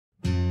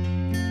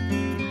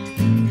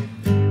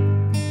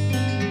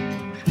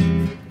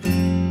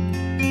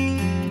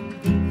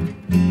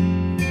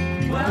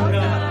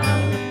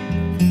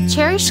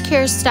Cherish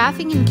Care's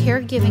Staffing and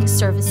Caregiving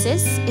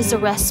Services is a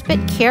respite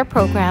care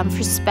program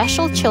for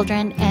special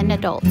children and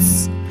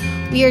adults.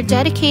 We are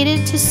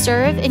dedicated to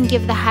serve and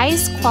give the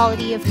highest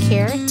quality of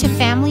care to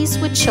families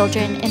with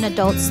children and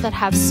adults that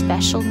have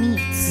special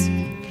needs.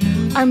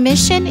 Our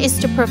mission is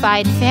to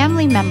provide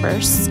family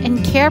members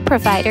and care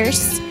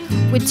providers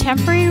with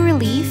temporary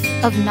relief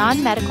of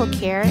non-medical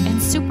care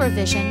and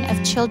supervision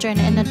of children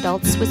and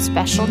adults with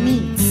special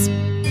needs.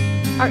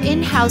 Our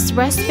in-house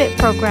respite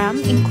program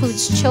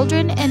includes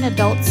children and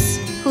adults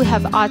who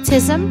have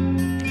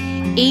autism,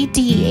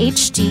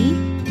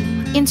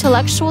 ADHD,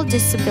 intellectual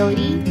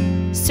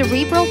disability,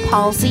 cerebral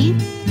palsy,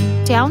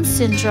 Down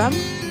syndrome,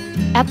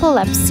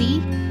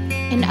 epilepsy,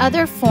 and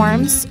other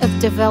forms of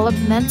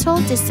developmental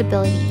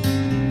disability.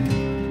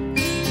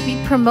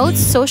 We promote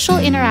social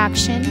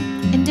interaction,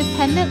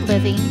 independent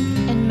living,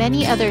 and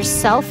many other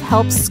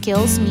self-help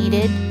skills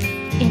needed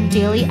in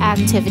daily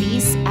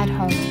activities at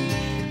home.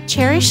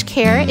 Cherish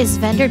Care is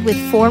vendored with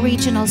 4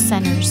 regional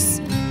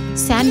centers: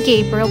 San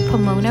Gabriel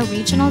Pomona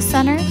Regional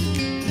Center,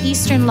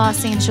 Eastern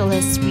Los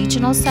Angeles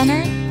Regional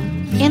Center,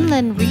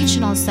 Inland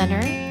Regional Center,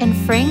 and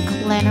Frank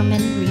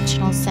Lannerman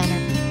Regional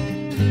Center.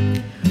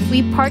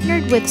 We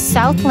partnered with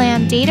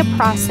Southland Data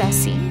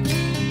Processing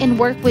and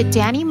worked with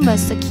Danny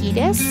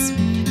Musakides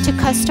to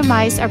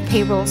customize our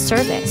payroll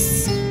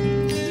service.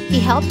 He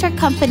helped our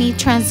company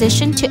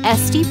transition to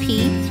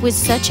SDP with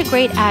such a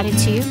great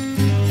attitude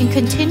and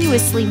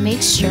continuously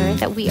makes sure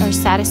that we are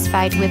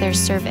satisfied with our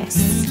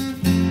service.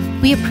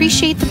 We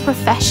appreciate the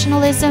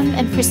professionalism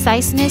and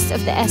preciseness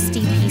of the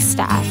SDP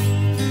staff.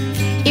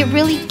 It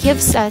really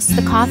gives us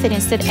the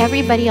confidence that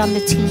everybody on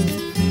the team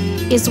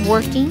is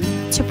working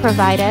to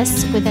provide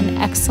us with an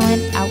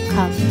excellent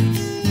outcome.